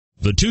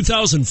The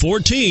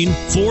 2014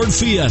 Ford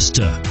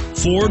Fiesta.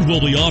 Ford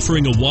will be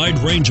offering a wide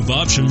range of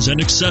options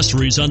and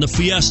accessories on the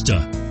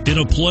Fiesta in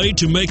a play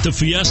to make the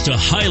Fiesta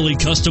highly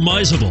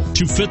customizable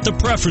to fit the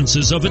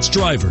preferences of its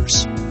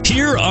drivers.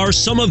 Here are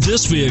some of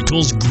this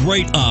vehicle's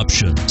great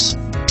options: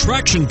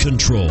 traction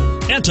control,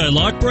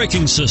 anti-lock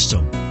braking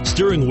system,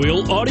 steering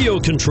wheel audio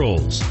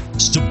controls,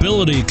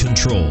 stability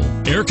control,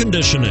 air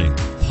conditioning,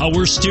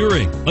 power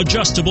steering,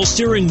 adjustable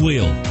steering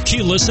wheel,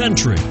 keyless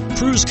entry,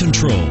 cruise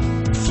control,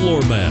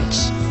 floor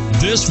mats.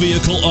 This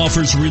vehicle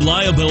offers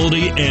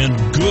reliability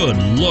and good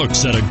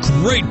looks at a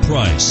great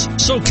price.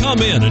 So come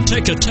in and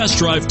take a test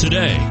drive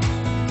today.